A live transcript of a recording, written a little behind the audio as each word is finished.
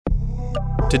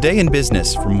Today in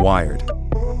Business from Wired.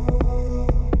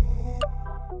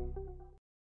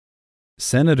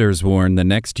 Senators warn the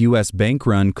next U.S. bank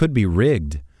run could be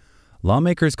rigged.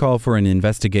 Lawmakers call for an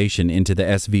investigation into the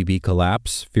SVB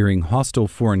collapse, fearing hostile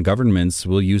foreign governments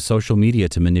will use social media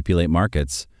to manipulate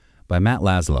markets. By Matt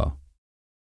Laszlo.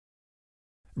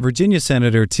 Virginia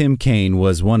Senator Tim Kaine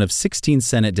was one of 16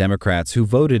 Senate Democrats who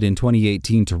voted in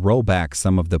 2018 to roll back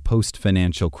some of the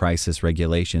post-financial crisis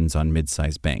regulations on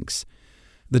mid-sized banks.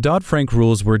 The Dodd-Frank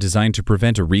rules were designed to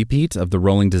prevent a repeat of the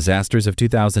rolling disasters of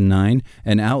 2009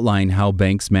 and outline how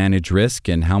banks manage risk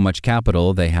and how much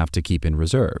capital they have to keep in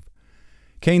reserve.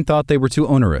 Kaine thought they were too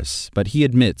onerous, but he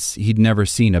admits he'd never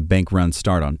seen a bank run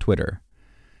start on Twitter.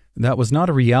 That was not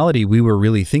a reality we were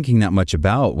really thinking that much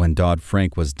about when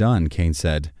Dodd-Frank was done, Kaine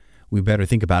said. We better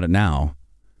think about it now.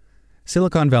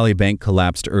 Silicon Valley Bank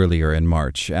collapsed earlier in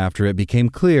March after it became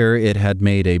clear it had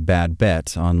made a bad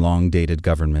bet on long-dated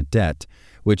government debt,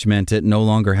 which meant it no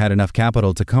longer had enough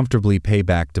capital to comfortably pay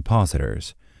back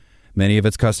depositors. Many of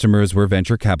its customers were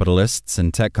venture capitalists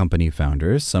and tech company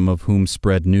founders, some of whom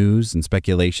spread news and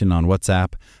speculation on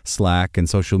WhatsApp, Slack, and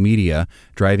social media,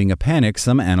 driving a panic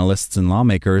some analysts and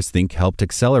lawmakers think helped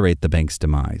accelerate the bank's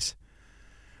demise.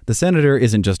 The senator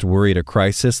isn't just worried a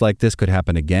crisis like this could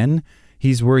happen again,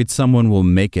 he's worried someone will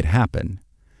make it happen.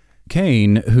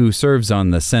 Kaine, who serves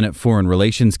on the Senate Foreign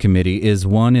Relations Committee, is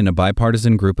one in a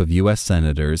bipartisan group of U.S.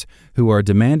 senators who are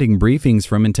demanding briefings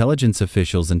from intelligence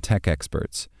officials and tech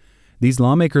experts. These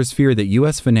lawmakers fear that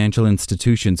U.S. financial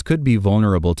institutions could be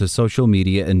vulnerable to social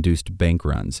media-induced bank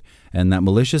runs, and that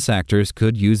malicious actors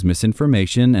could use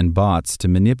misinformation and bots to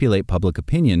manipulate public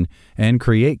opinion and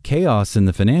create chaos in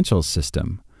the financial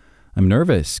system. I'm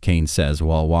nervous, Kaine says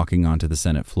while walking onto the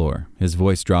Senate floor, his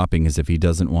voice dropping as if he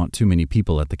doesn't want too many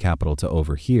people at the Capitol to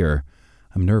overhear.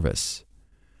 I'm nervous.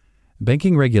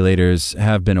 Banking regulators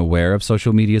have been aware of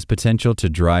social media's potential to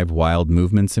drive wild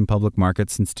movements in public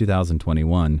markets since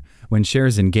 2021, when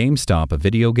shares in GameStop, a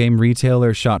video game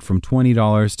retailer, shot from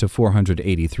 $20 to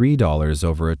 $483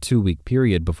 over a 2-week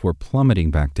period before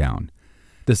plummeting back down.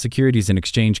 The Securities and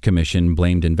Exchange Commission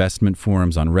blamed investment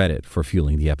forums on Reddit for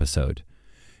fueling the episode.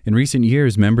 In recent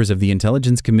years, members of the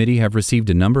Intelligence Committee have received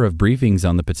a number of briefings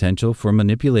on the potential for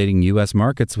manipulating U.S.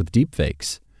 markets with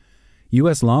deepfakes.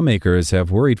 U.S. lawmakers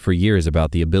have worried for years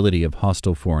about the ability of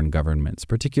hostile foreign governments,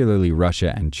 particularly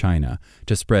Russia and China,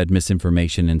 to spread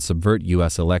misinformation and subvert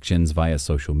U.S. elections via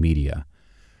social media.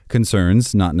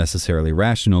 Concerns, not necessarily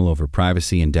rational, over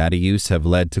privacy and data use have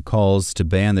led to calls to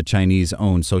ban the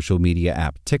Chinese-owned social media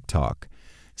app TikTok.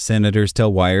 Senators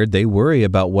tell Wired they worry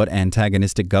about what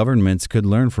antagonistic governments could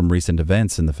learn from recent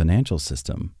events in the financial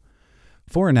system.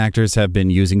 Foreign actors have been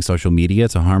using social media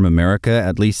to harm America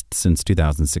at least since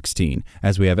 2016,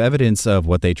 as we have evidence of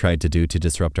what they tried to do to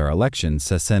disrupt our elections,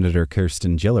 says Senator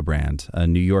Kirsten Gillibrand, a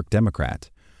New York Democrat.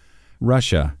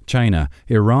 Russia, China,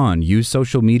 Iran use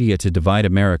social media to divide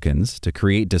Americans, to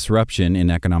create disruption in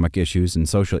economic issues and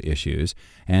social issues,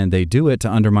 and they do it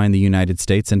to undermine the United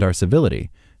States and our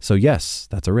civility. So yes,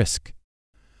 that's a risk.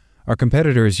 Our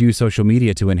competitors use social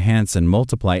media to enhance and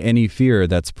multiply any fear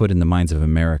that's put in the minds of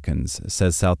Americans,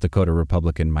 says South Dakota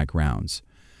Republican Mike Rounds.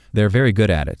 They're very good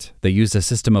at it. They use a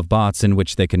system of bots in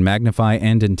which they can magnify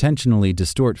and intentionally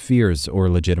distort fears or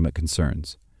legitimate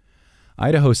concerns.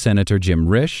 Idaho Senator Jim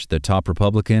Risch, the top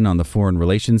Republican on the Foreign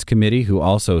Relations Committee who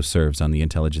also serves on the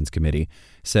Intelligence Committee,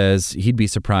 says he'd be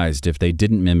surprised if they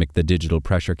didn't mimic the digital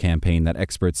pressure campaign that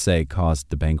experts say caused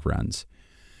the bank runs.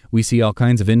 We see all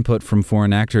kinds of input from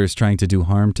foreign actors trying to do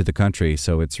harm to the country,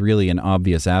 so it's really an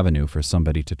obvious avenue for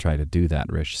somebody to try to do that,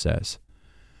 Risch says.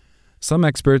 Some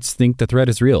experts think the threat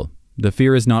is real. The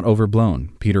fear is not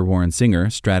overblown. Peter Warren Singer,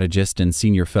 strategist and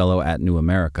senior fellow at New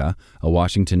America, a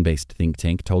Washington-based think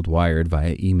tank, told Wired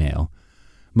via email.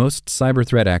 Most cyber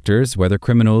threat actors, whether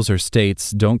criminals or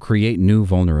states, don't create new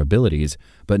vulnerabilities,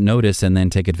 but notice and then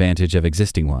take advantage of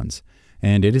existing ones.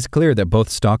 And it is clear that both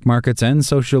stock markets and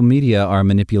social media are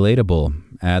manipulatable.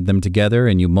 Add them together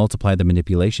and you multiply the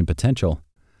manipulation potential.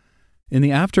 In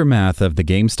the aftermath of the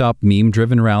GameStop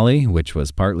meme-driven rally, which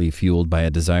was partly fueled by a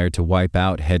desire to wipe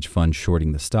out hedge funds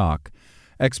shorting the stock,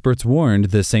 experts warned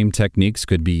the same techniques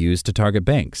could be used to target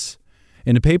banks.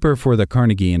 In a paper for the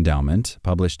Carnegie Endowment,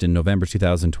 published in November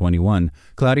 2021,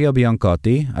 Claudio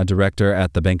Biancotti, a director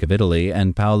at the Bank of Italy,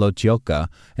 and Paolo Ciocca,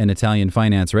 an Italian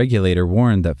finance regulator,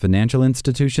 warned that financial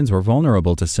institutions were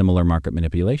vulnerable to similar market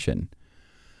manipulation.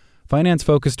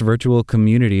 Finance-focused virtual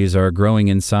communities are growing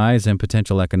in size and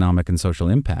potential economic and social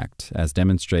impact, as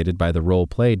demonstrated by the role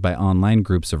played by online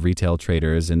groups of retail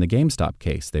traders in the GameStop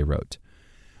case, they wrote.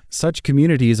 Such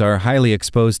communities are highly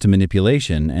exposed to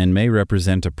manipulation and may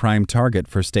represent a prime target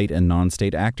for state and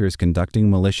non-state actors conducting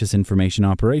malicious information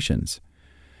operations.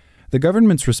 The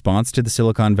government's response to the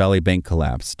Silicon Valley Bank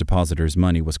collapse, depositors'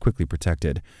 money was quickly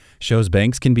protected, shows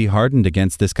banks can be hardened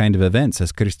against this kind of event,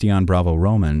 says Cristian Bravo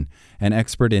Roman, an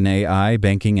expert in AI,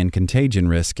 banking, and contagion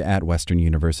risk at Western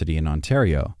University in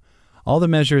Ontario. All the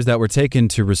measures that were taken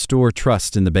to restore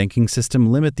trust in the banking system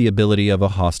limit the ability of a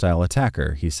hostile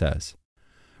attacker, he says.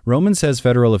 Roman says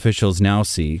federal officials now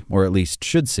see, or at least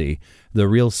should see, the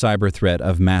real cyber threat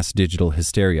of mass digital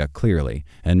hysteria clearly,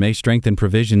 and may strengthen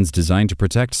provisions designed to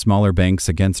protect smaller banks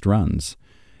against runs.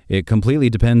 It completely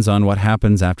depends on what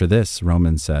happens after this,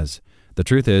 Roman says. The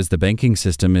truth is, the banking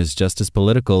system is just as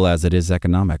political as it is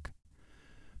economic.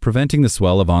 Preventing the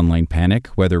swell of online panic,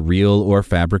 whether real or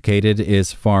fabricated,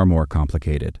 is far more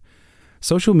complicated.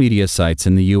 Social media sites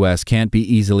in the U.S. can't be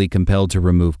easily compelled to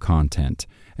remove content,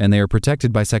 and they are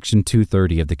protected by Section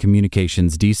 230 of the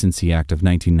Communications Decency Act of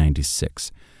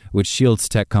 1996, which shields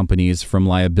tech companies from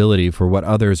liability for what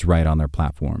others write on their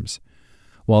platforms.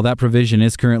 While that provision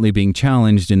is currently being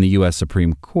challenged in the U.S.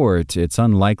 Supreme Court, it's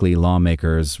unlikely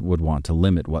lawmakers would want to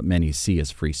limit what many see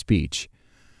as free speech.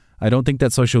 I don't think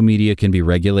that social media can be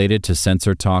regulated to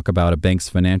censor talk about a bank's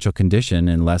financial condition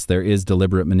unless there is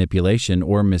deliberate manipulation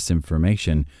or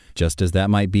misinformation, just as that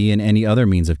might be in any other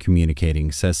means of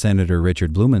communicating, says Senator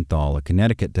Richard Blumenthal, a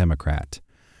Connecticut Democrat.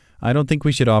 I don't think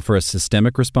we should offer a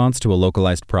systemic response to a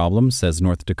localized problem, says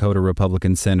North Dakota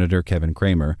Republican Senator Kevin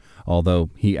Cramer, although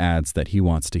he adds that he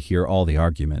wants to hear all the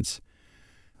arguments.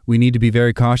 We need to be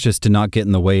very cautious to not get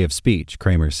in the way of speech,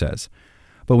 Cramer says.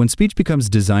 But when speech becomes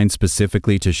designed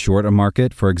specifically to short a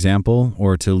market, for example,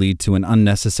 or to lead to an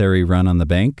unnecessary run on the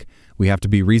bank, we have to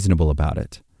be reasonable about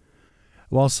it.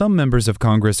 While some members of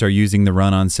Congress are using the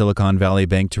run on Silicon Valley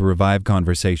Bank to revive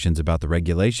conversations about the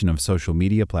regulation of social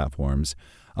media platforms,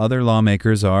 other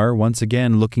lawmakers are, once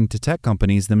again, looking to tech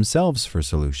companies themselves for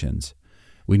solutions.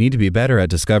 We need to be better at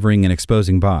discovering and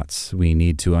exposing bots. We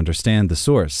need to understand the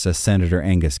source, says Senator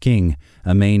Angus King,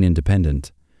 a Maine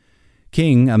independent.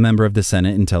 King, a member of the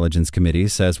Senate Intelligence Committee,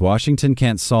 says Washington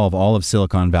can't solve all of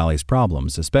Silicon Valley's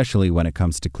problems, especially when it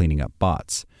comes to cleaning up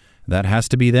bots. That has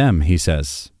to be them, he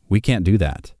says. We can't do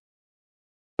that.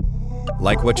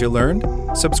 Like what you learned?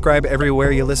 Subscribe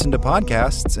everywhere you listen to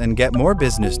podcasts and get more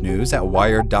business news at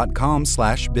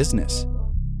wired.com/business.